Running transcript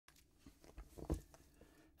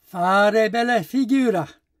Fare bella figura.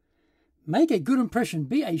 Make a good impression.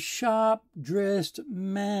 Be a sharp-dressed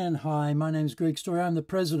man. Hi, my name is Greg Story. I'm the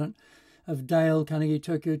president of Dale Carnegie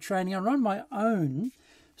Tokyo Training. I run my own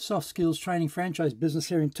soft skills training franchise business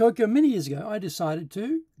here in Tokyo. Many years ago, I decided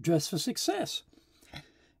to dress for success.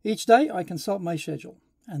 Each day, I consult my schedule,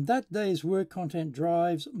 and that day's work content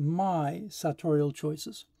drives my sartorial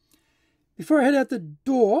choices. Before I head out the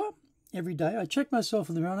door every day, I check myself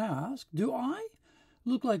in the mirror and I ask, do I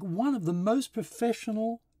look like one of the most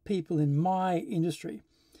professional people in my industry?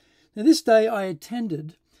 Now, this day I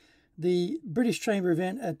attended the British Chamber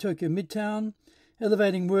event at Tokyo Midtown,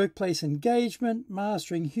 Elevating Workplace Engagement,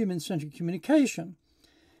 Mastering Human Centric Communication.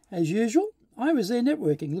 As usual, I was there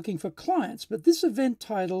networking, looking for clients, but this event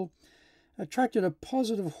title attracted a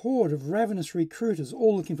positive horde of ravenous recruiters,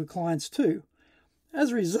 all looking for clients too.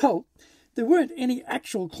 As a result, there weren't any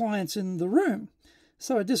actual clients in the room,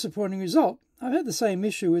 so a disappointing result. I've had the same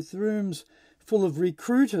issue with rooms full of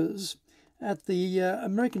recruiters at the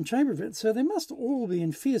American Chamber event, so they must all be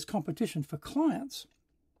in fierce competition for clients.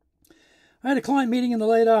 I had a client meeting in the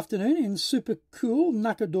late afternoon in super cool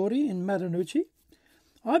Nakadori in Marunouchi.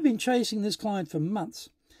 I've been chasing this client for months,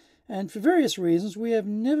 and for various reasons we have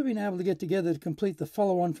never been able to get together to complete the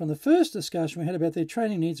follow-on from the first discussion we had about their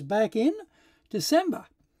training needs back in December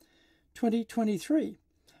 2023.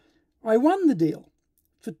 I won the deal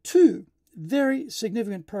for 2 very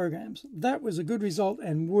significant programs. That was a good result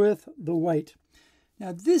and worth the wait.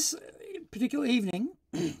 Now, this particular evening,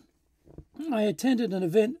 I attended an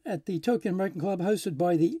event at the Tokyo American Club hosted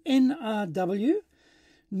by the NRW,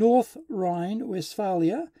 North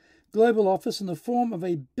Rhine-Westphalia, Global Office in the form of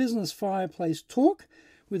a business fireplace talk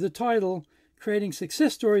with the title Creating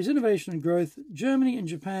Success Stories, Innovation and Growth, Germany and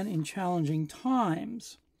Japan in Challenging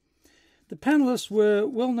Times. The panelists were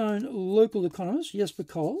well-known local economist Jesper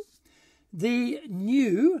Kohl, the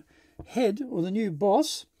new head or the new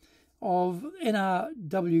boss of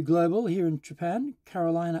NRW Global here in Japan,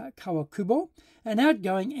 Carolina Kawakubo, and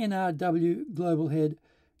outgoing NRW Global head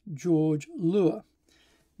George Luer.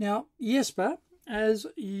 Now, Jesper, as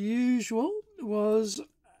usual, was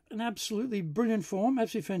an absolutely brilliant form,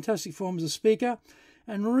 absolutely fantastic form as a speaker,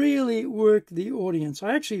 and really worked the audience.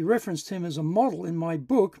 I actually referenced him as a model in my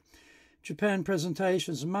book, Japan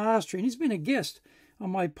Presentations Mastery, and he's been a guest on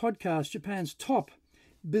my podcast, Japan's Top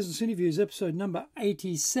Business Interviews, episode number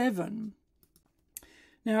 87.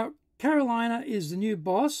 Now, Carolina is the new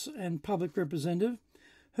boss and public representative.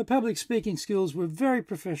 Her public speaking skills were very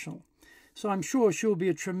professional, so I'm sure she'll be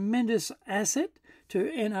a tremendous asset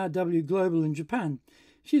to NRW Global in Japan.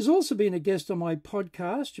 She's also been a guest on my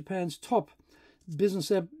podcast, Japan's Top Business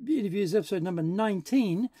Interviews, episode number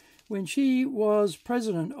 19, when she was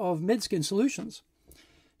president of Medskin Solutions.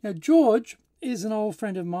 Now, George is an old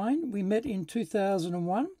friend of mine. We met in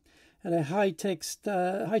 2001 at a high-tech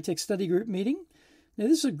study group meeting. Now,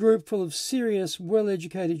 this is a group full of serious,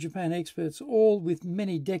 well-educated Japan experts, all with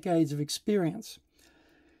many decades of experience.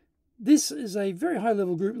 This is a very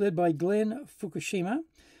high-level group led by Glenn Fukushima,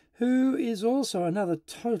 who is also another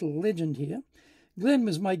total legend here. Glenn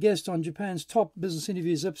was my guest on Japan's Top Business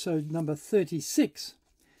Interviews, episode number 36.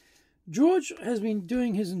 George has been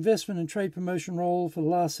doing his investment and trade promotion role for the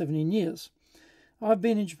last 17 years. I've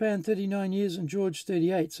been in Japan 39 years and George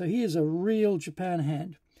 38, so he is a real Japan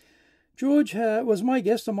hand. George was my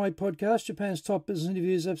guest on my podcast, Japan's Top Business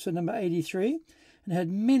Interviews, episode number 83, and had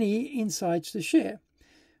many insights to share.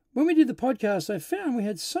 When we did the podcast, I found we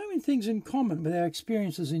had so many things in common with our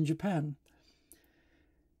experiences in Japan.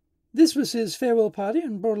 This was his farewell party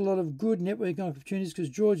and brought a lot of good networking opportunities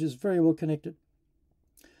because George is very well connected.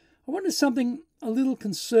 I wanted something a little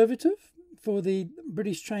conservative for the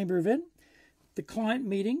British Chamber event, the client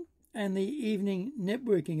meeting, and the evening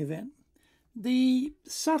networking event. The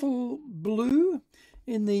subtle blue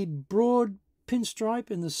in the broad pinstripe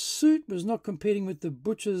in the suit was not competing with the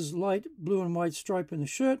butcher's light blue and white stripe in the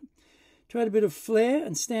shirt. To add a bit of flair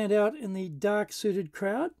and stand out in the dark-suited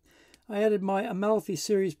crowd, I added my Amalfi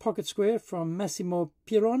series pocket square from Massimo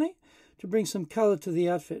Pieroni to bring some colour to the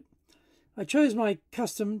outfit. I chose my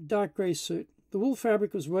custom dark grey suit. The wool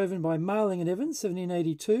fabric was woven by Marling & Evans,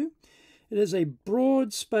 1782. It has a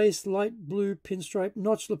broad-spaced light blue pinstripe,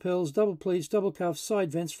 notched lapels, double pleats, double cuffs, side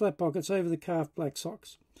vents, flat pockets over the calf black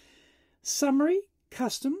socks. Summary,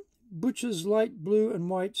 custom, butcher's light blue and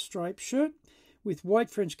white striped shirt with white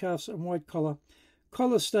French cuffs and white collar.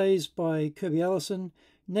 Collar stays by Kirby Allison.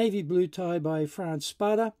 Navy blue tie by Franz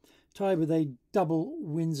Spada, tied with a double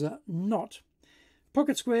Windsor knot.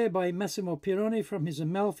 Pocket square by Massimo Pieroni from his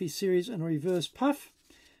Amalfi series and reverse puff.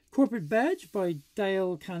 Corporate badge by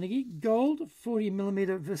Dale Carnegie. Gold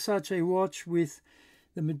 40mm Versace watch with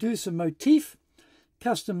the Medusa motif,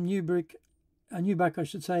 custom nubuck,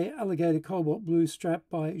 alligator cobalt blue strap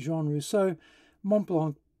by Jean Rousseau,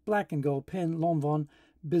 Montblanc black and gold pen, Lanvin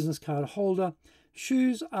business card holder.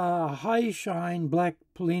 Shoes are high shine black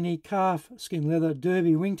Polini calf skin leather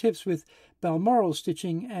derby wingtips with Balmoral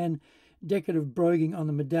stitching and decorative broguing on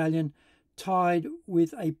the medallion, tied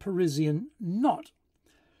with a Parisian knot.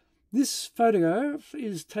 This photograph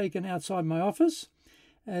is taken outside my office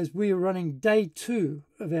as we are running day 2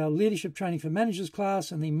 of our leadership training for managers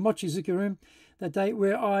class in the Mochizuki room, that day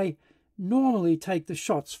where I normally take the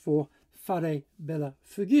shots for Fare Bella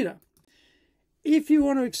Figura. If you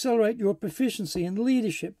want to accelerate your proficiency in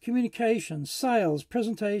leadership, communication, sales,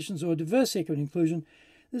 presentations, or diversity, equity, inclusion,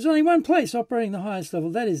 there's only one place operating the highest level.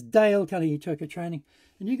 That is Dale Carnegie Tokyo Training.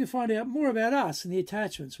 And you can find out more about us in the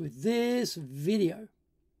attachments with this video.